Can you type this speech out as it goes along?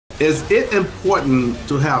Is it important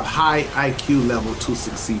to have high IQ level to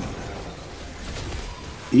succeed?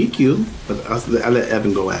 EQ, but I let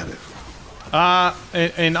Evan go at it.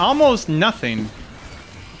 In almost nothing.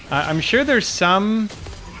 I'm sure there's some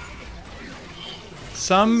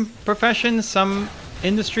professions, some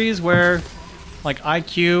industries where like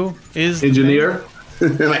IQ is engineer,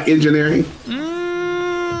 like engineering.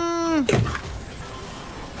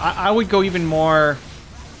 I would go even more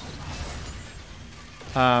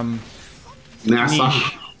NASA.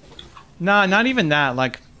 niche. Nah, not even that.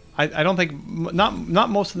 Like I don't think not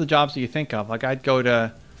most of the jobs that you think of. Like I'd go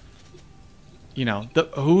to, you know,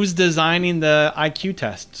 who's designing the IQ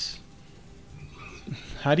tests?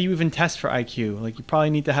 How do you even test for IQ? Like you probably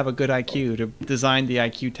need to have a good IQ to design the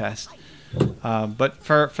IQ test. But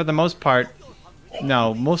for the most part,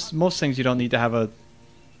 no. Most things you don't need to have a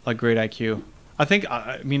great IQ.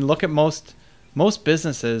 I mean, look at most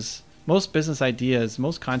businesses, most business ideas,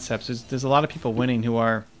 most concepts. There's a lot of people winning who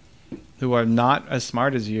are not as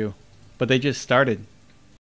smart as you, but they just started.